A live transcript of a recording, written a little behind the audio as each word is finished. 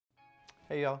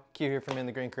Hey y'all, Q here from In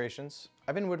the Grain Creations.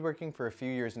 I've been woodworking for a few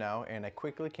years now, and I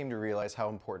quickly came to realize how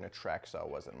important a track saw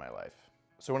was in my life.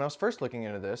 So when I was first looking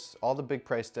into this, all the big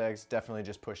price tags definitely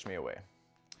just pushed me away.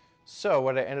 So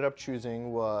what I ended up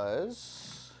choosing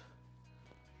was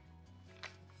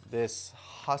this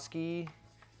Husky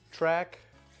track.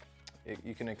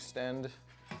 You can extend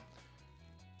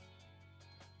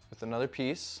with another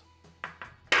piece.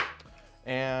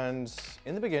 And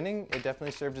in the beginning, it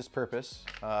definitely served its purpose.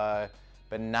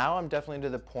 But now I'm definitely to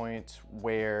the point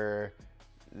where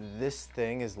this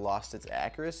thing has lost its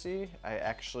accuracy. I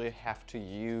actually have to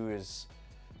use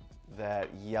that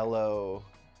yellow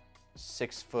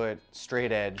 6-foot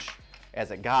straight edge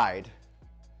as a guide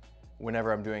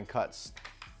whenever I'm doing cuts,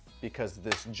 because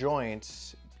this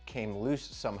joint came loose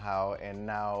somehow, and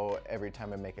now every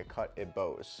time I make a cut, it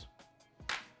bows.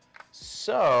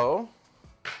 So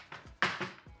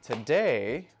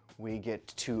today, we get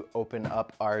to open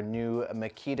up our new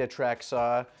Makita track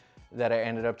saw that I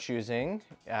ended up choosing.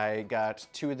 I got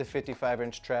 2 of the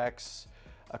 55-inch tracks,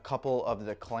 a couple of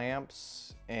the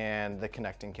clamps, and the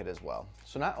connecting kit as well.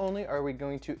 So not only are we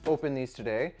going to open these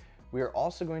today, we are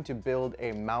also going to build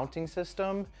a mounting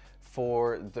system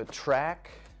for the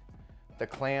track, the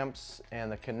clamps,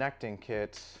 and the connecting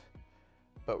kit,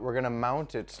 but we're gonna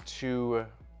mount it to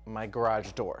my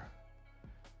garage door.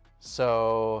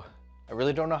 So I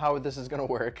really don't know how this is gonna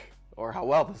work or how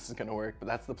well this is gonna work, but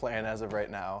that's the plan as of right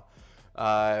now.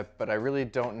 But I really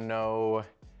don't know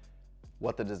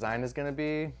what the design is gonna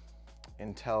be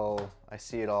until I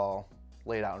see it all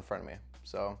laid out in front of me.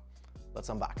 So let's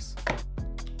unbox.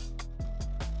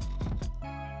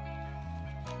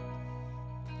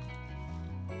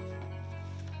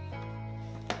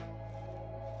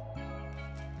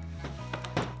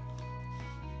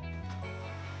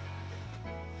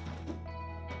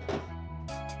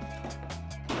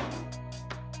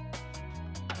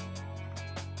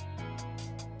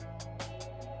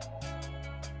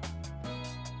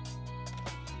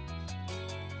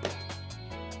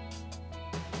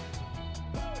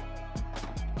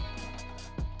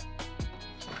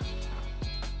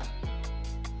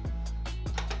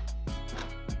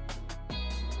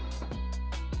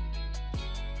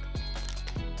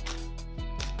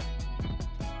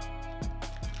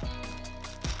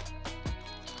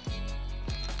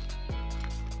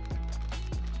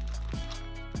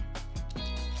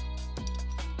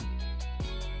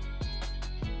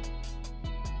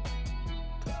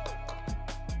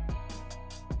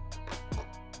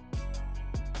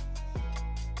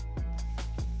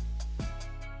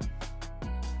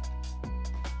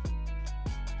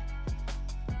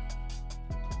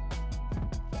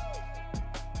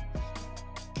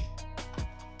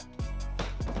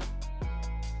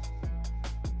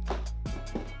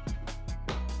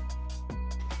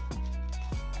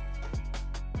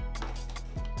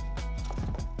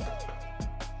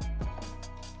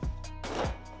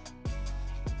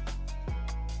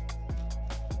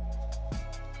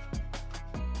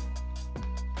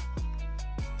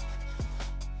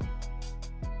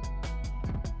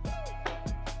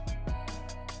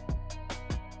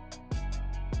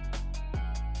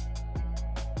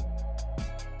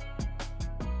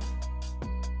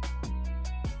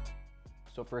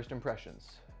 So first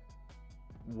impressions.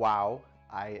 Wow,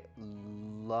 I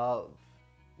love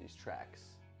these tracks.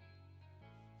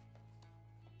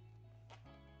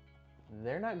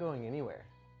 They're not going anywhere.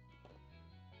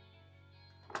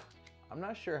 I'm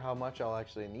not sure how much I'll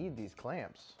actually need these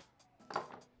clamps,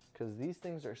 because these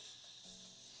things are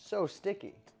so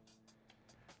sticky.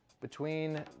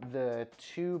 Between the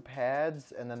 2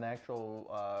 pads and then the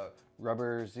actual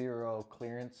rubber zero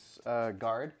clearance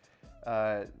guard,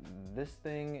 this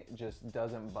thing just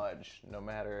doesn't budge no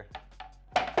matter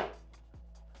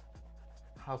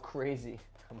how crazy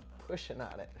I'm pushing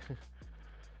on it.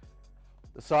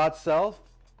 The saw itself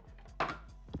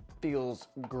feels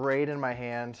great in my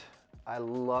hand. I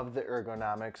love the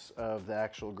ergonomics of the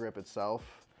actual grip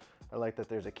itself. I like that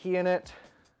there's a key in it.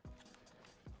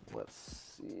 Let's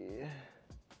see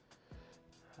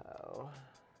how.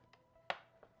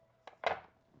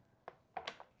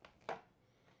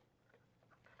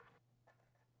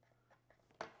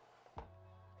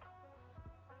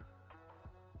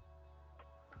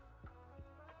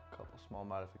 Couple small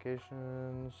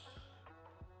modifications.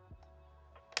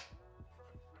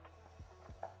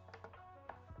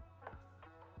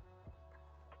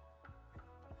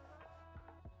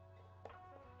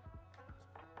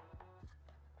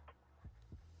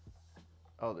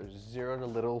 Oh, there's 0 to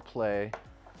little play,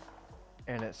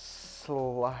 and it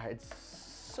slides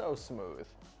so smooth.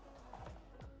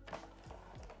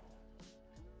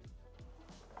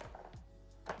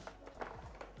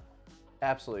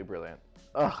 Absolutely brilliant.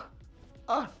 Ugh.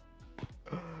 Ah.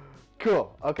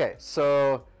 Cool. Okay,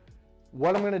 so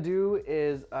what I'm gonna do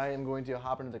is I am going to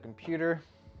hop into the computer.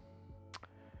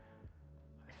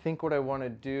 I think what I want to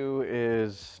do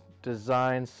is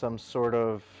design some sort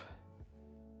of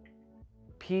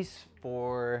piece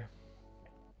for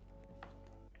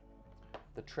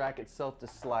the track itself to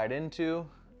slide into.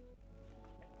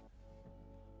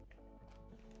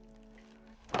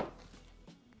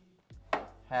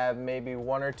 Have maybe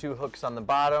 1 or 2 hooks on the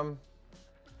bottom,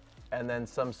 and then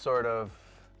some sort of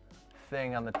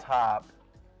thing on the top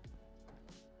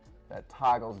that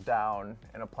toggles down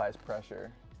and applies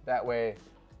pressure. That way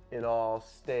it all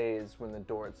stays when the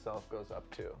door itself goes up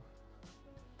too.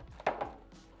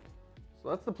 So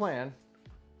that's the plan.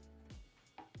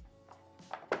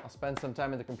 I'll spend some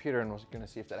time in the computer and we're gonna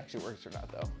see if that actually works or not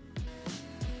though.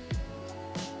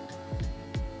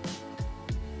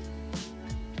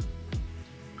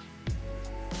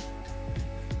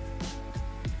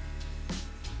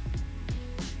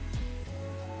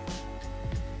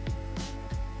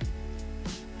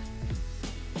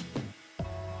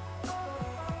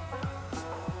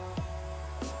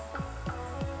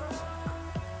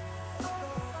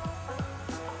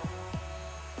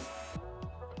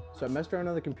 So I messed around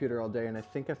on the computer all day and I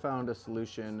think I found a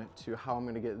solution to how I'm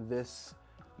gonna get this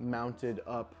mounted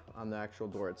up on the actual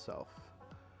door itself.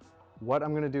 What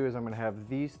I'm gonna do is I'm gonna have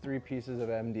these 3 pieces of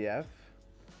MDF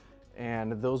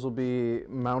and those will be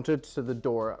mounted to the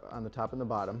door on the top and the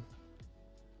bottom.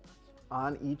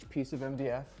 On each piece of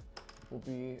MDF will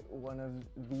be one of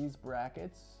these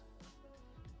brackets.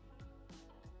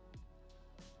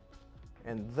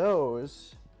 And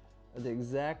those are the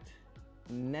exact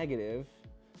negative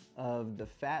of the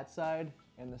fat side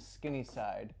and the skinny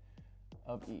side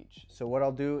of each. So what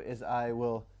I'll do is I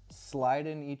will slide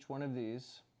in each one of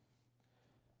these,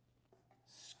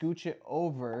 scooch it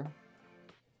over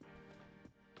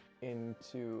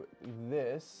into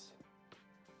this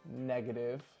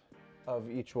negative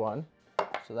of each one.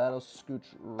 So that'll scooch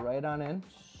right on in,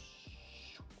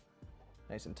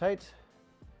 nice and tight.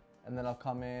 And then I'll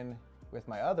come in with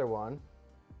my other one,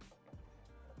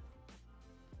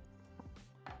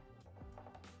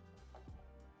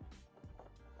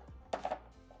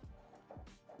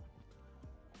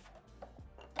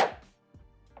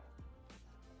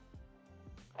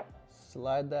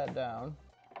 slide that down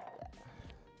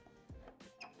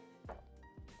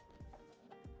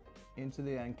into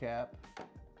the end cap,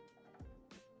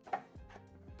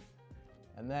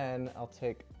 and then I'll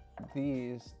take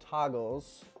these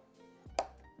toggles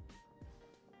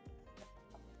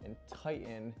and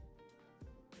tighten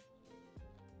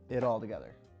it all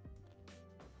together.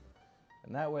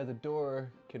 And that way the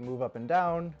door can move up and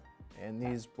down and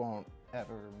these won't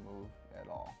ever move at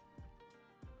all.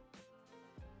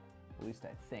 At least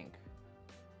I think.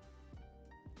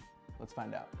 Let's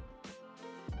find out.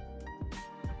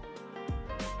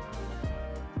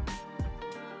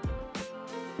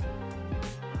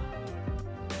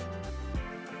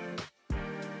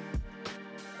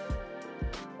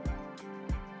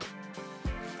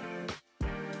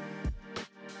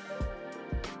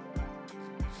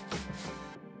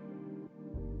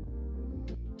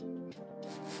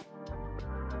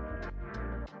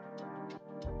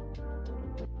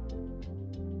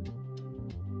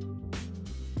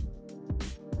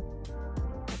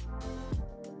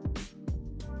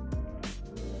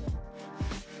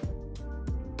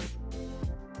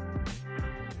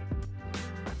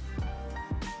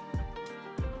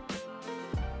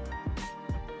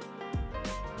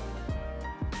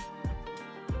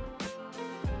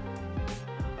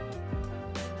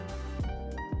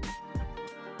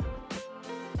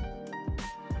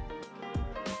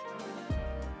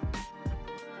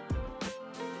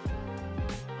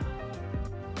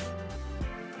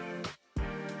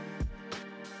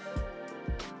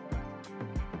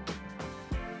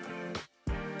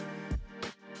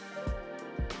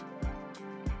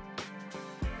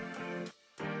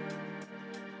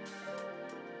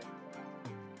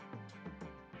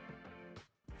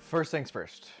 First things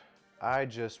first, I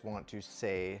just want to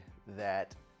say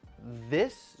that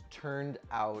this turned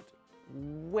out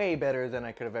way better than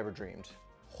I could have ever dreamed.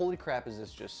 Holy crap, is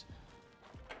this just...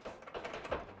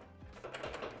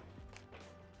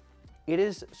 It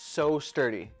is so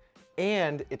sturdy,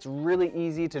 and it's really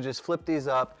easy to just flip these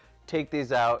up, take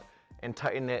these out, and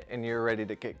tighten it, and you're ready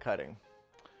to get cutting.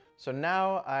 So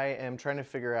now I am trying to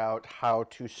figure out how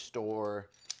to store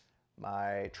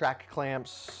my track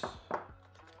clamps,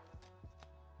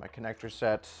 my connector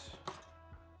set,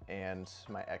 and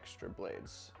my extra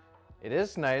blades. It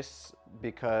is nice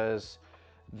because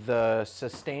the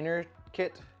sustainer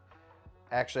kit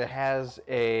actually has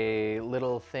a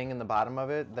little thing in the bottom of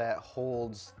it that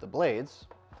holds the blades.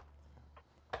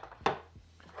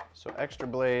 So extra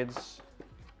blades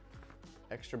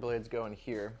go in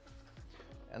here,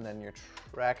 and then your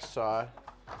track saw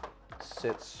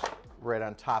sits right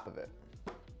on top of it,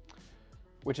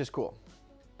 which is cool.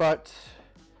 But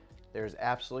there's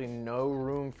absolutely no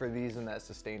room for these in that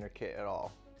sustainer kit at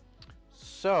all.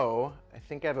 So I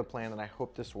think I have a plan, and I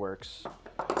hope this works.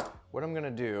 What I'm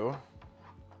gonna do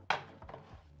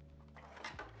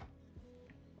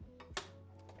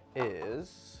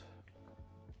is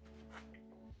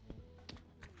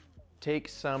take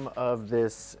some of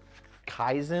this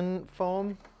Kaizen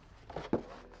foam,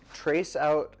 trace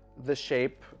out the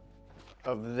shape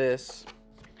of this,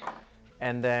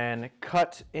 and then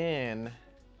cut in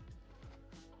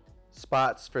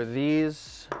spots for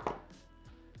these,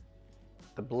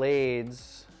 the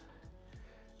blades,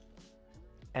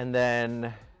 and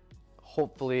then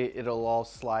hopefully it'll all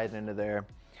slide into there.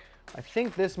 I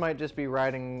think this might just be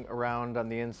riding around on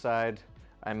the inside.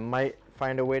 I might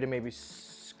find a way to maybe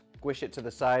squish it to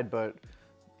the side, but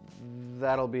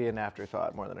that'll be an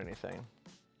afterthought more than anything.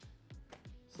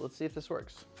 So let's see if this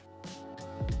works.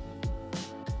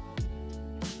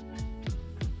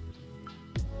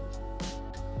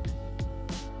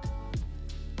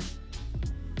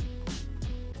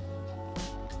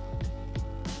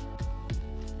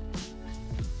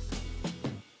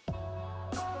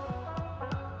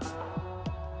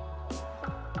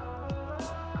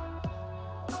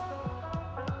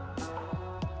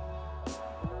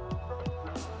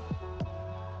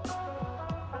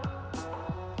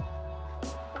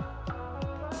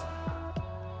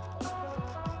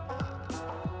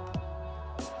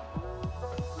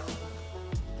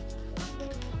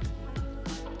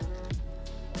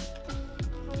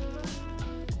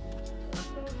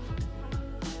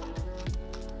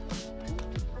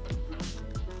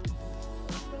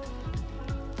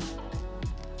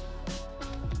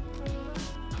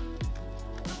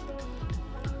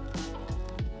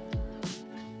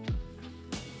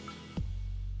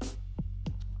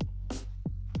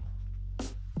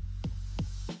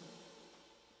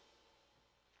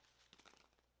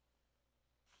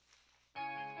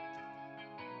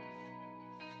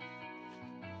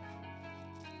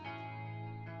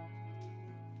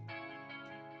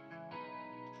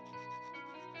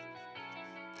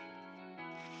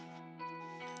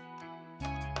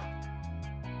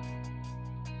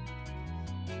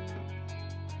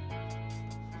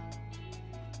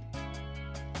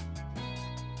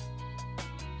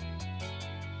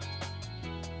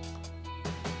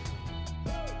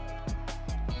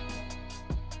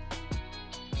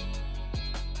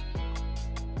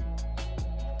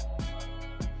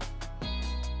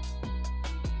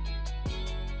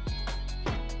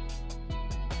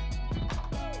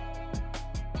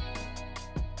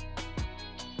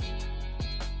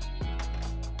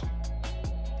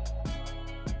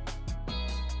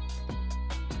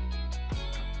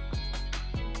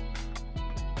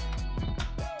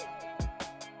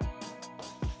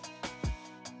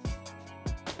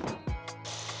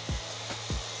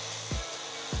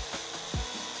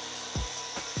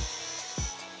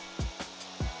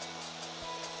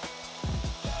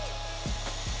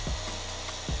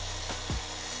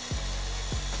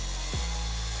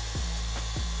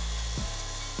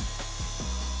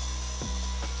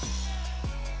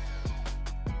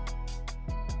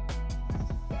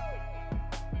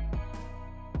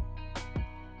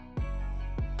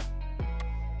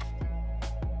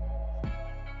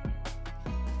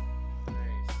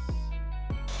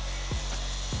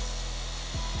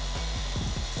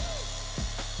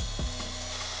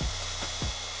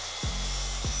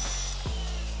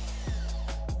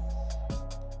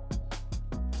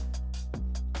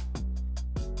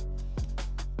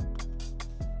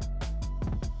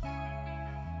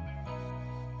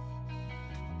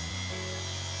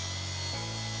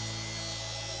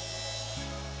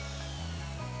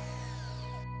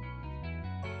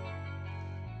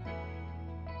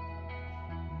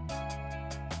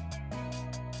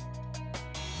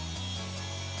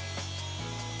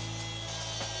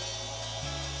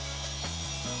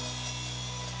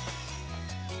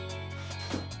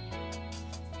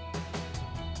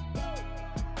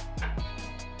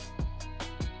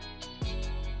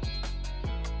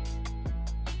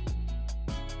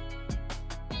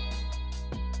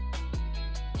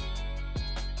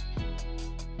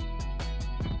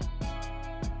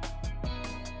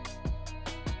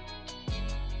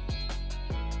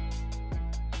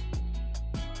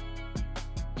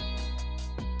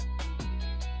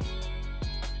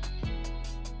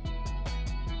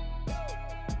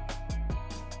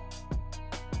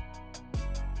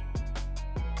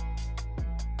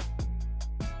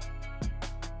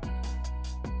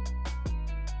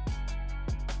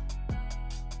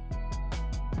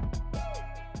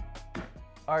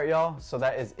 All right, y'all, so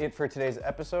that is it for today's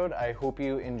episode. I hope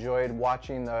you enjoyed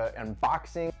watching the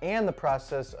unboxing and the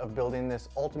process of building this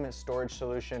ultimate storage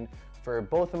solution for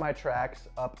both of my tracks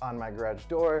up on my garage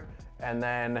door, and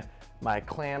then my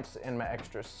clamps and my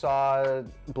extra saw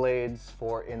blades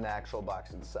for in the actual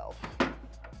box itself.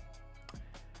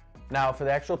 Now for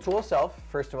the actual tool itself,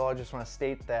 first of all, I just want to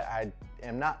state that I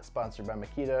am not sponsored by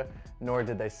Makita, nor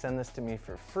did they send this to me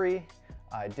for free.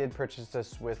 I did purchase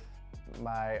this with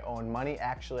my own money.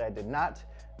 Actually, I did not.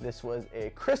 This was a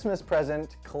Christmas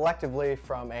present collectively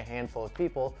from a handful of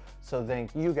people, so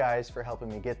thank you guys for helping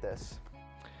me get this.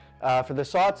 For the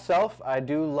saw itself, I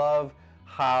do love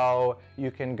how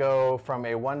you can go from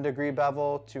a 1 degree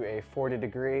bevel to a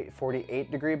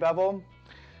 48 degree bevel.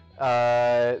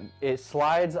 It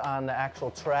slides on the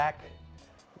actual track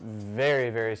very,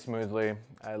 very smoothly.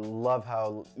 I love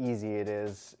how easy it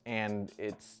is, and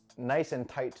it's nice and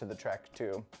tight to the track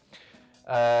too.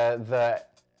 The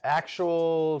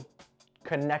actual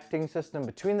connecting system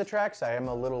between the tracks, I am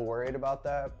a little worried about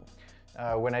that.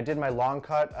 When I did my long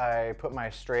cut, I put my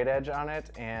straight edge on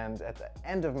it, and at the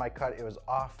end of my cut, it was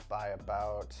off by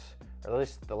about, or at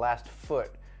least the last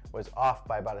foot was off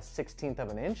by about 1/16 of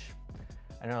an inch.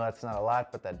 I know that's not a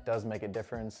lot, but that does make a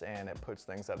difference, and it puts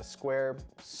things at a square.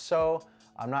 So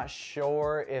I'm not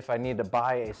sure if I need to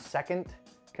buy a second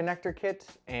connector kit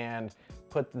and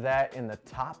put that in the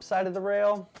top side of the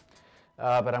rail,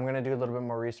 but I'm gonna do a little bit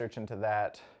more research into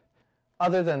that.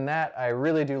 Other than that, I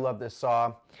really do love this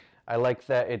saw. I like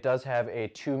that it does have a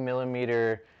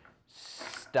 2mm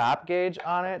stop gauge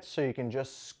on it, so you can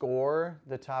just score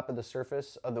the top of the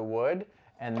surface of the wood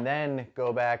and then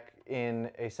go back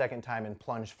in a second time and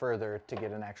plunge further to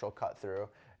get an actual cut through,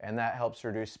 and that helps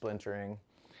reduce splintering.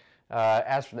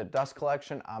 As for the dust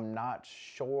collection, I'm not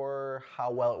sure how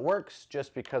well it works,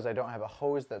 just because I don't have a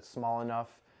hose that's small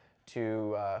enough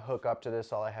to hook up to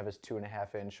this. All I have is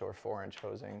 2.5 inch or 4 inch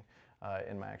hosing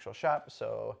in my actual shop,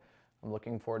 so I'm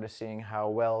looking forward to seeing how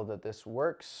well that this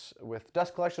works with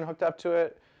dust collection hooked up to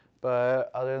it.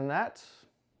 But other than that,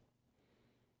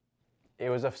 it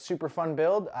was a super fun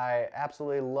build. I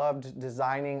absolutely loved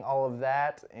designing all of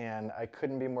that, and I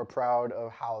couldn't be more proud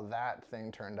of how that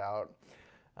thing turned out.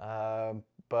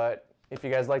 But if you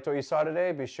guys liked what you saw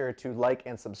today, be sure to like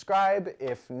and subscribe.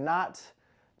 If not,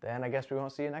 then I guess we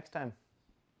won't see you next time.